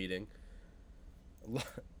business meeting.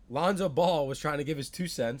 Lonzo Ball was trying to give his 2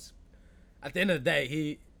 cents. At the end of the day,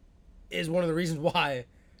 he is one of the reasons why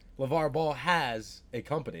LeVar Ball has a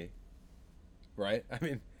company. Right? I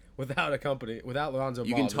mean, without a company, without Lonzo Ball...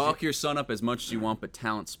 You can talk your son up as much as you want, but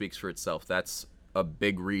talent speaks for itself. That's a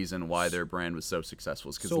big reason why their brand was so successful.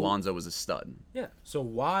 Is because Lonzo was a stud. Yeah. So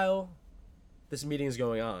while this meeting is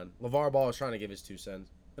going on, LeVar Ball is trying to give his 2 cents.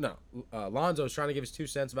 No, Lonzo is trying to give his 2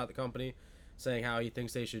 cents about the company, saying how he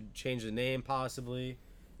thinks they should change the name possibly,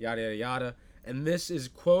 yada, yada, yada. And this is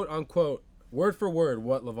quote-unquote, word for word,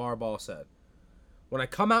 what LeVar Ball said. When I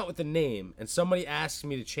come out with a name and somebody asks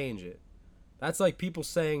me to change it, that's like people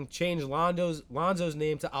saying change Lonzo's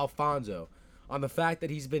name to Alfonso on the fact that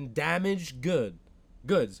he's been damaged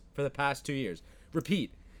goods for the past 2 years.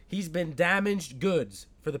 Repeat, he's been damaged goods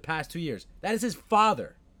for the past 2 years. That is his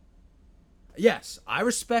father. Yes, I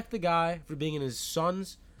respect the guy for being in his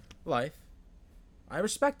son's life. I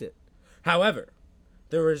respect it. However,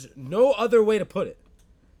 there is no other way to put it.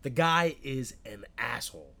 The guy is an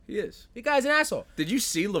asshole. He is. The guy's an asshole. Did you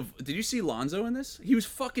see Lonzo in this? He was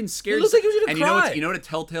fucking scared. He looked like he was gonna cry. And you know what a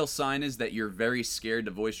telltale sign is that you're very scared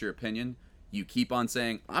to voice your opinion? You keep on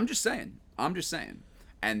saying, I'm just saying.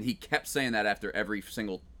 And he kept saying that after every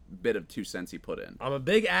single bit of 2 cents he put in. I'm a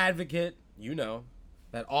big advocate,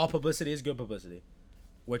 that all publicity is good publicity.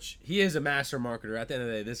 Which he is a master marketer. At the end of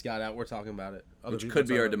the day, this got out. We're talking about it. Which could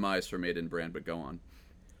be our demise for Made in Brand, but go on.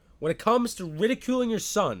 when it comes to ridiculing your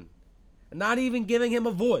son and not even giving him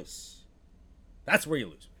a voice, that's where you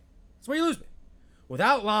lose me. That's where you lose me.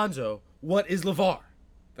 Without Lonzo, what is LeVar?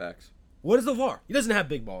 Facts. What is LeVar? He doesn't have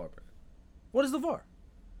big baller brain. What is LeVar?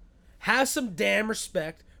 Have some damn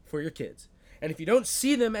respect for your kids. And if you don't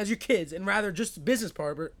see them as your kids and rather just business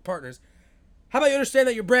partners, how about you understand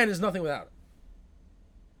that your brand is nothing without it?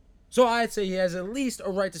 So I'd say he has at least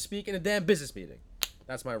a right to speak in a damn business meeting.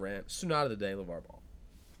 That's my rant. Student of the day, LeVar Ball.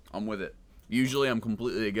 I'm with it. Usually I'm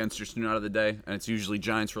completely against your student of the day, and it's usually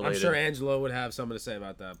Giants related. I'm sure Angelo would have something to say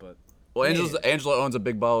about that, but... Well, Angelo owns a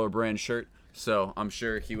Big Baller brand shirt, so I'm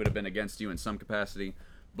sure he would have been against you in some capacity.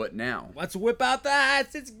 But now... Let's whip out the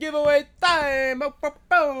hats. It's giveaway time. Oh, oh,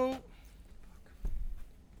 oh.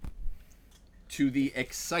 To the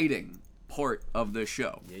exciting part of the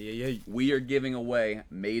show. Yeah. We are giving away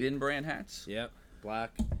Maiden brand hats. Yep.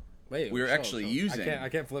 Black. Wait. We are actually using... I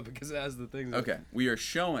can't flip it because it has the things. Okay. We are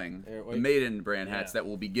showing Here, the Maiden brand hats that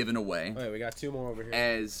will be given away. Wait, we got two more over here.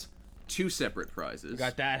 As 2 separate prizes. We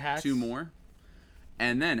got that hat. 2 more.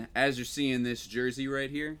 And then, as you're seeing this jersey right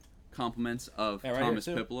here, compliments of right Thomas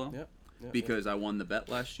here, too. Pipolo. Yep. Because I won the bet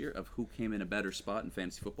last year of who came in a better spot in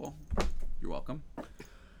fantasy football. You're welcome.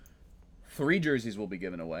 3 jerseys will be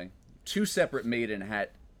given away. 2 separate Maiden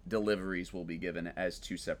hat deliveries will be given as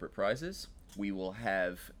 2 separate prizes. We will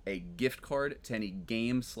have a gift card to any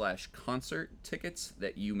game/concert tickets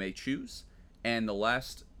that you may choose. And the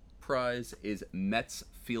last prize is Mets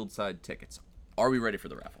fieldside tickets. Are we ready for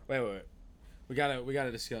the raffle? Wait. We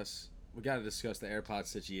gotta discuss the AirPods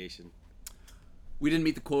situation. We didn't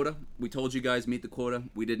meet the quota. We told you guys meet the quota.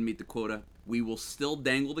 We didn't meet the quota. We will still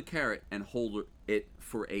dangle the carrot and hold it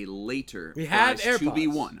for a later We have prize to be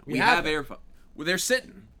AirPods. won. We We have have AirPods. Well, they're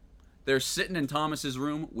sitting. They're sitting in Thomas's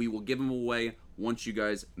room. We will give them away once you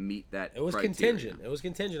guys meet that It was criteria. contingent. It was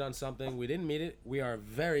contingent on something. We didn't meet it. We are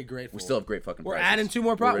very grateful. We still have great fucking We're prizes. adding 2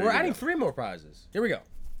 more We're prizes. ready We're to adding go. 3 more prizes. Here we go.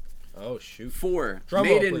 Oh, shoot. 4 Drum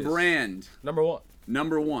roll, Maiden please. brand Number 1.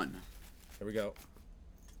 number 1. Here we go.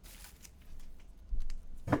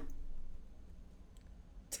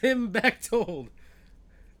 Tim Bechtold.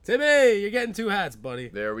 Timmy, you're getting 2 hats, buddy.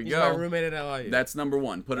 There we He's go. my roommate at LIU. That's number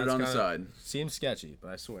 1. Put it on the side. Seems sketchy,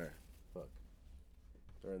 but I swear. Look.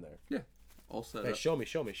 They're in there. Yeah. All set Hey, up. show me.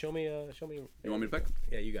 You want me to pick?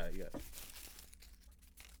 Yeah, you got it.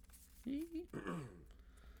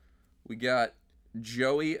 We got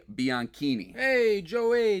Joey Bianchini. Hey,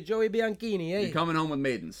 Joey Bianchini. Hey, You're coming home with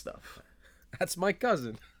Maiden stuff. that's my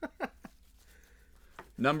cousin.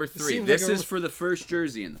 Number 3. seems This like a- is for the first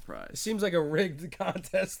jersey in the It prize. seems like a rigged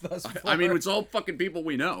contest thus far. I mean, it's all fucking people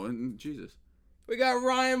we know. And Jesus. we got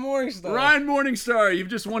Ryan Morningstar. Ryan Morningstar, you've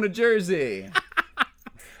just won a jersey.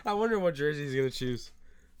 I wonder what jersey he's gonna choose.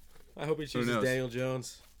 I hope he chooses knows? Daniel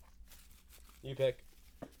Jones. You pick.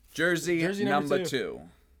 Jersey number number 2.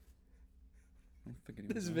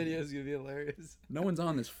 This video is gonna be hilarious. No one's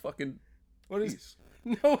on this fucking What is? piece.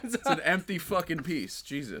 No one's It's an empty fucking piece.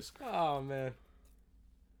 Jesus. Oh man,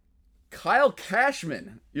 Kyle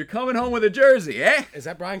Cashman, you're coming home with a jersey, eh? is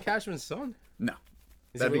that Brian Cashman's son? No.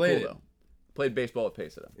 Is That'd he be related? cool, though. Played baseball at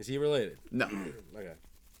Pace Is he related? No. Okay.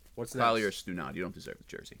 What's next? Kyle, you're a stunad. You don't deserve the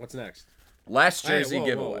jersey. What's next? Last Hey, jersey whoa,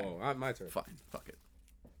 giveaway. whoa. My turn. Fine. Fuck it.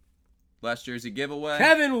 Last jersey giveaway.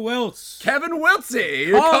 Kevin Wiltz. Kevin Wiltsey,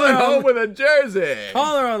 you're Caller coming on- home with a jersey.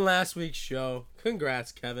 Caller on last week's show.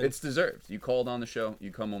 Congrats, Kevin. It's deserved. You called on the show.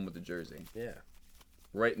 You come home with a jersey. yeah.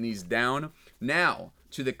 Writing these down. Now,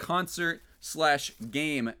 to the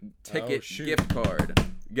concert/game ticket shoot. gift card.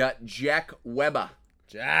 We got Jack Webber.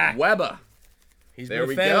 Jack. Webber. He's There been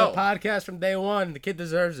we a fan go. of the podcast from day one. The kid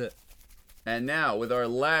deserves it. And now, with our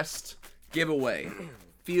last giveaway,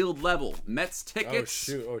 field level Mets Oh tickets.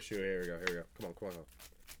 shoot. Here we go. Come on.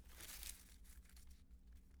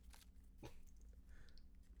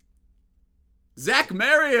 Zach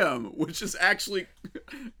Merriam, which is actually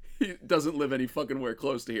he doesn't live any fucking where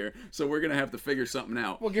close to here, so we're gonna have to figure something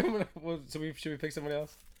out. We'll give him. Should we pick somebody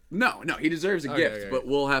else? No, he deserves a gift, okay. but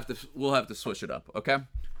we'll have to switch it up. Okay.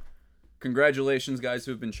 Congratulations, guys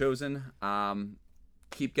who have been chosen.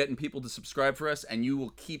 Keep getting people to subscribe for us, and you will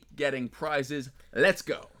keep getting prizes. Let's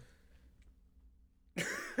go.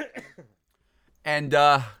 And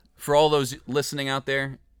for all those listening out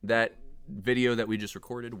there, that video that we just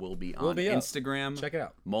recorded will be on be up. Instagram. Check it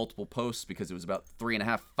out. Multiple posts because it was about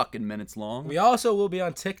 3.5 fucking minutes long. We also will be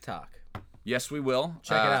on TikTok. Yes, we will.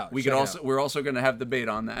 Check it out. We Check could it also. out. We're also going to have debate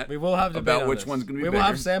on that. We will have debate about on which this. one's going to be We bigger. will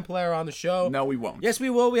have Sam Polero on the show. No, we won't. Yes, we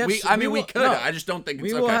will. We have. We could. No. I just don't think it's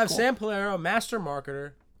We okay. will have cool. Sam Polero, master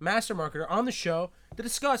marketer, on the show to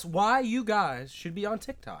discuss why you guys should be on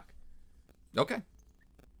TikTok. Okay.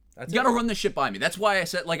 That's You got to run this shit by me. That's why I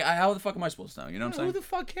said, like, how the fuck am I supposed to know? You know what I'm saying? Who the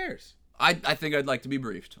fuck cares? I think I'd like to be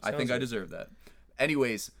briefed. I think I deserve that.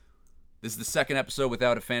 Anyways, this is the second episode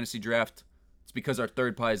without a fantasy draft. It's because our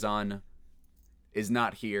third Paisan is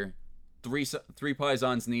not here. Three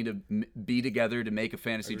Paisans need to be together to make a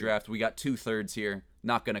fantasy draft. We got 2/3 here.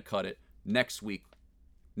 Not going to cut it. Next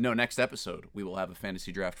episode, we will have a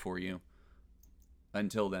fantasy draft for you.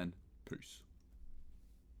 Until then, peace.